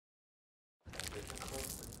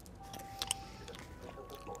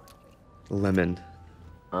Lemon.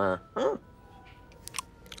 Uh-huh.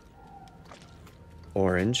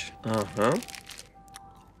 Orange. Uh-huh.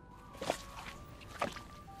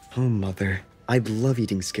 Oh, Mother. I love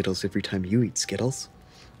eating Skittles every time you eat Skittles.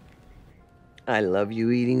 I love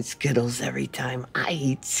you eating Skittles every time I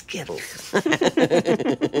eat Skittles.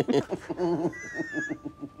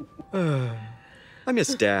 I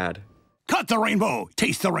miss Dad. Cut the rainbow,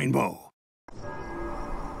 taste the rainbow.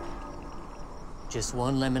 Just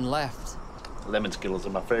one lemon left. Lemon Skittles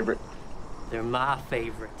are my favorite. They're my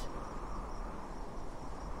favorite.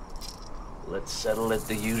 Let's settle it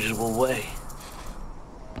the usual way.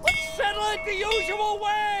 Let's settle it the usual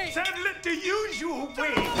way! Settle it the usual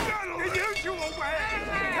way. The usual way.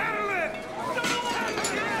 Settle it.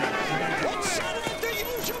 Let's settle it the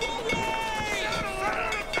usual way! Settle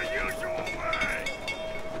it the usual way.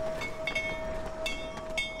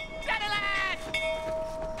 Settle it!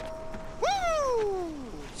 Woo!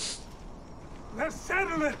 Let's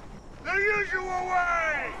settle it the usual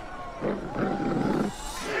way.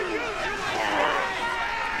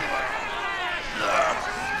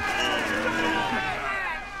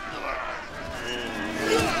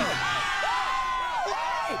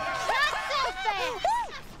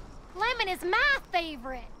 Lemon is my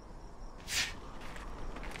favorite.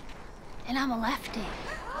 And I'm a lefty.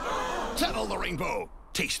 Settle the rainbow,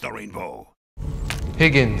 taste the rainbow.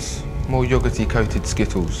 Higgins, more yogurty coated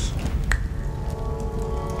Skittles.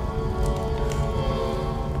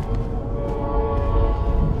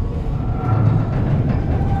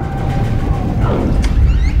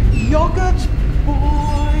 Yogurt boy!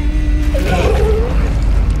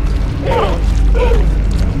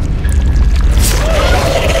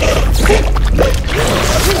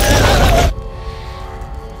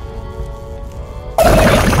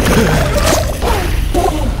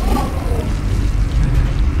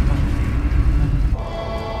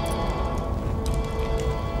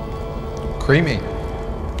 Creamy.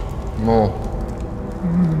 More.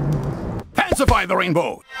 Pacify the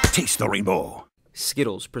rainbow, taste the rainbow.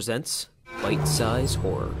 Skittles presents Bite-Size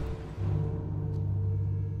Horror.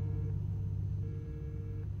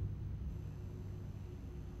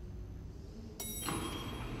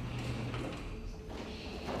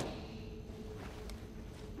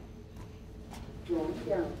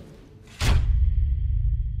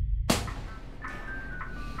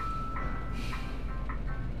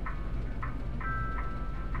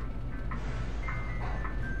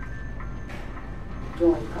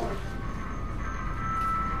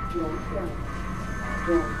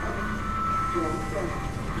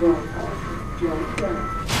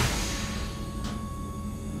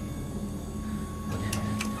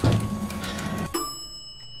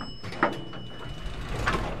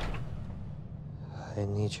 I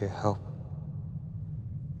need your help.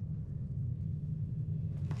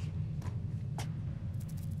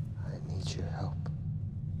 I need your help.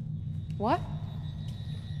 What?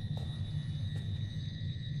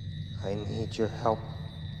 I need your help.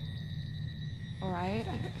 All right.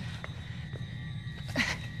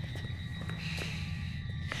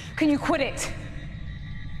 Can you quit it?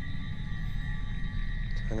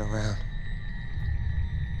 Turn around.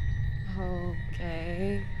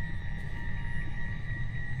 Okay.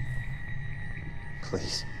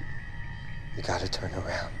 Please. You gotta turn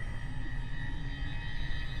around.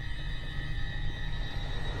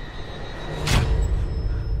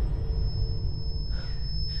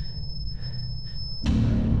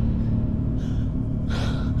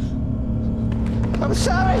 I'm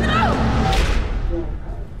sorry! No!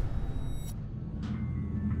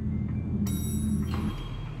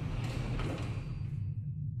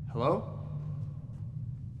 Hello?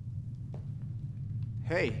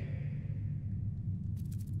 Hey.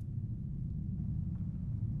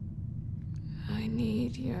 I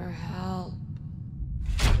need your help.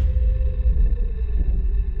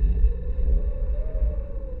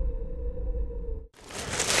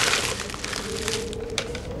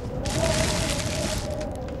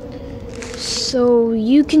 So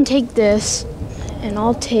you can take this, and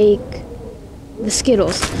I'll take the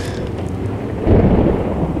Skittles.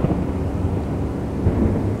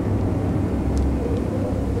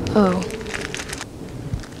 Oh.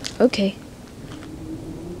 Okay.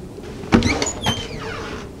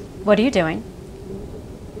 What are you doing?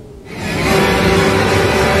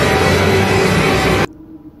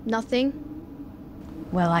 Nothing.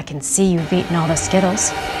 Well, I can see you've eaten all the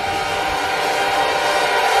Skittles.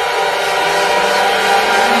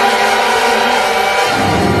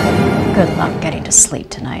 Good luck getting to sleep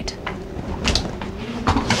tonight.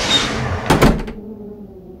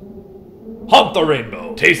 Hunt the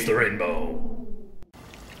rainbow, taste the rainbow.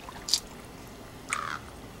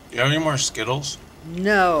 You have any more Skittles?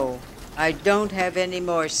 No, I don't have any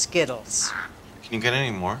more Skittles. Can you get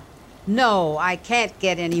any more? No, I can't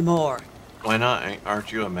get any more. Why not?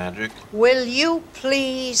 Aren't you a magic? Will you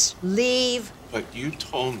please leave? But you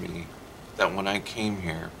told me that when I came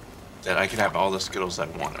here, that I could have all the Skittles I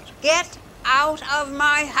wanted. Get out of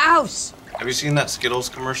my house! Have you seen that Skittles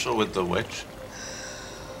commercial with the witch?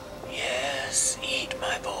 Yes, eat,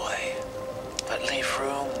 my boy, but leave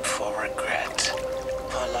room for regret.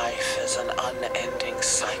 For life is an unending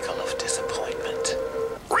cycle of disappointment.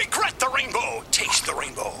 Regret the rainbow, taste the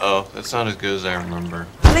rainbow. Oh, that's not as good as I remember.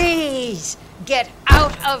 Please, get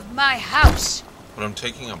out of my house! But I'm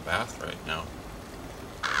taking a bath right now.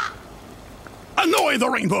 Annoy the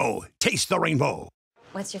rainbow, taste the rainbow.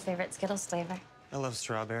 What's your favorite Skittles flavor? I love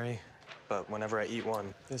strawberry, but whenever I eat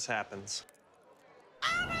one, this happens.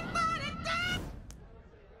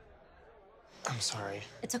 I'm sorry.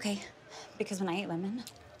 It's okay, because when I eat lemon...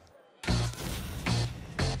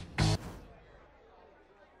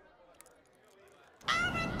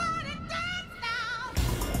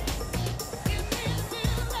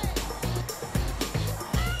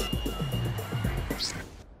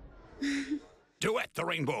 Duet the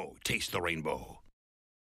rainbow, taste the rainbow.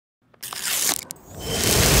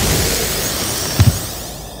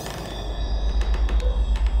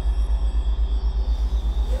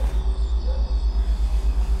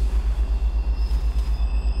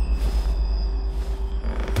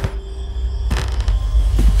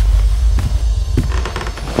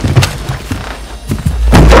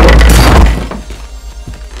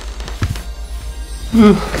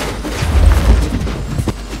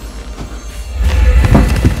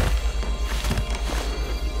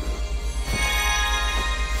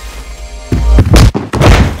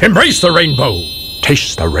 Embrace the rainbow.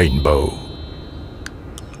 Taste the rainbow.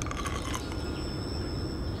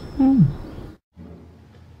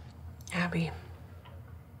 Abby,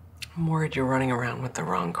 I'm worried you're running around with the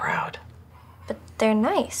wrong crowd. But they're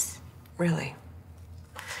nice. Really?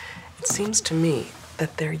 It seems to me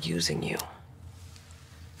that they're using you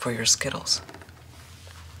for your Skittles.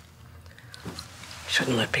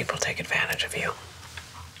 Shouldn't let people take advantage of you.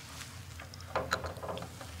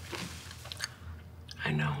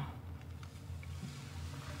 I know.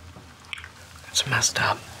 It's messed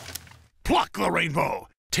up. Pluck the rainbow,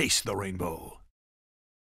 taste the rainbow.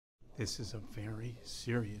 This is a very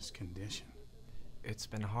serious condition. It's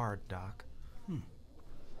been hard, Doc.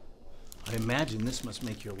 I imagine this must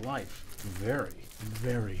make your life very,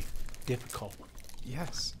 very difficult.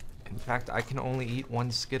 Yes. In fact, I can only eat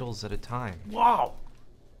one Skittles at a time. Wow!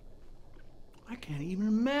 I can't even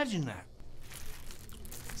imagine that.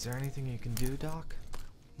 Is there anything you can do, Doc?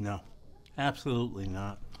 No, absolutely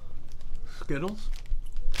not. Skittles?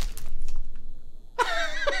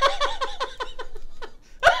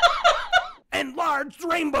 Enlarged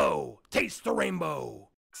rainbow, taste the rainbow.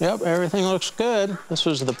 Yep, everything looks good. This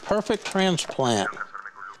was the perfect transplant.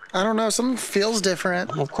 I don't know, something feels different.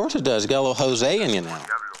 Well, of course it does. Got a little Jose in you now.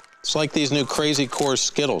 It's like these new Crazy Core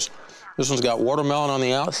Skittles. This one's got watermelon on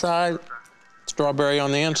the outside, strawberry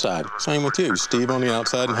on the inside. Same with you, Steve on the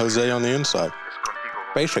outside and Jose on the inside.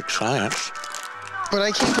 Basic science. But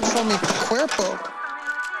I can't control mi cuerpo.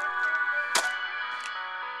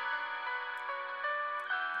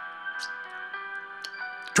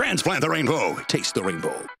 Transplant the rainbow, taste the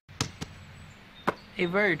rainbow. Hey,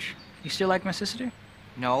 Verge, you still like my sister?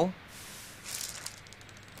 No.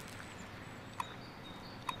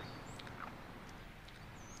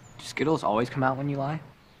 Do Skittles always come out when you lie?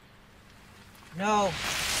 No.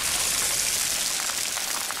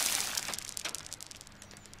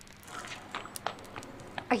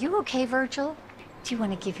 Are you okay, Virgil? Do you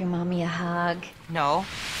want to give your mommy a hug? No.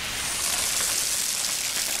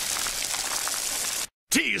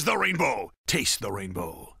 Tease the rainbow, taste the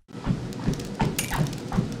rainbow.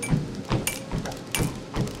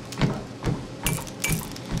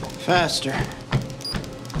 Faster.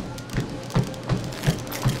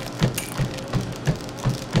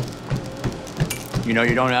 You know,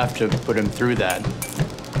 you don't have to put him through that.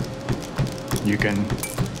 You can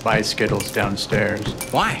buy Skittles downstairs.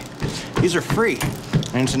 Why? These are free,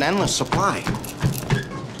 and it's an endless supply.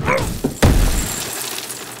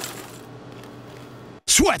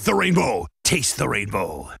 Sweat the rainbow, taste the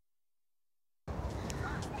rainbow.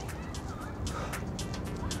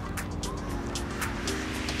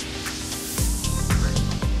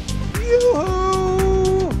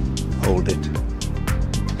 Yoo-hoo! Hold it.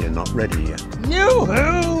 You're not ready yet.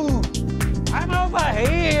 Yoo-hoo! I'm over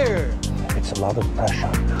here! It's a lot of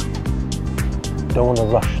pressure. Don't want to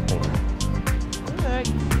rush things.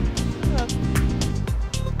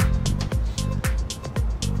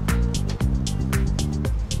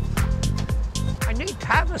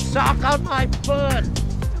 Knock on my foot!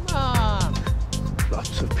 Come on!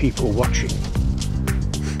 Lots of people watching.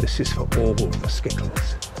 This is for all the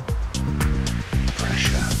Skittles.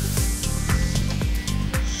 Pressure.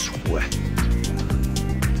 Sweat.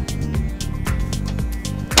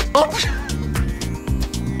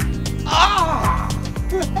 Ah!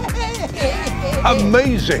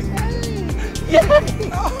 Amazing!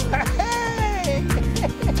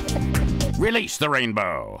 Release the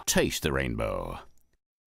rainbow. Taste the rainbow.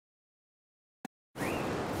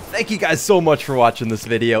 Thank you guys so much for watching this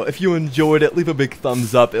video. If you enjoyed it, leave a big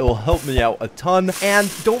thumbs up. It will help me out a ton.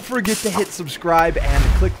 And don't forget to hit subscribe and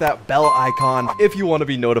click that bell icon if you want to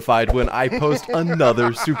be notified when I post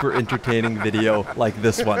another super entertaining video like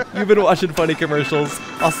this one. You've been watching Funny Commercials.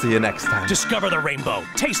 I'll see you next time. Discover the rainbow.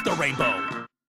 Taste the rainbow.